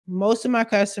most of my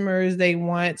customers, they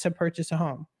want to purchase a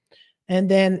home. And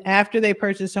then after they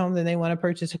purchase home, then they want to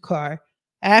purchase a car.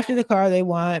 After the car, they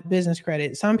want business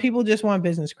credit. Some people just want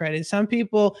business credit. Some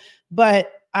people,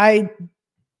 but I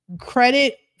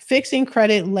credit fixing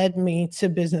credit led me to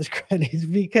business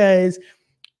credit because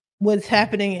what's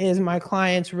happening is my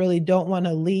clients really don't want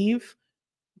to leave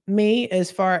me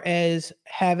as far as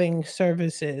having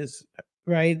services,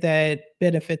 right, that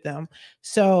benefit them.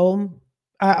 So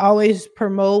I always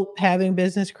promote having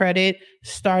business credit,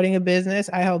 starting a business.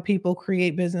 I help people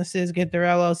create businesses, get their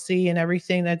LLC and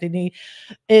everything that they need,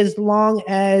 as long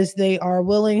as they are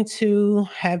willing to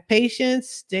have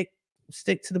patience,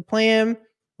 stick to the plan,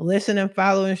 listen and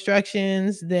follow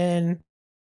instructions, then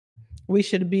we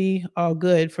should be all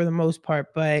good for the most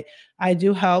part. But I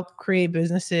do help create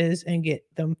businesses and get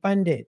them funded.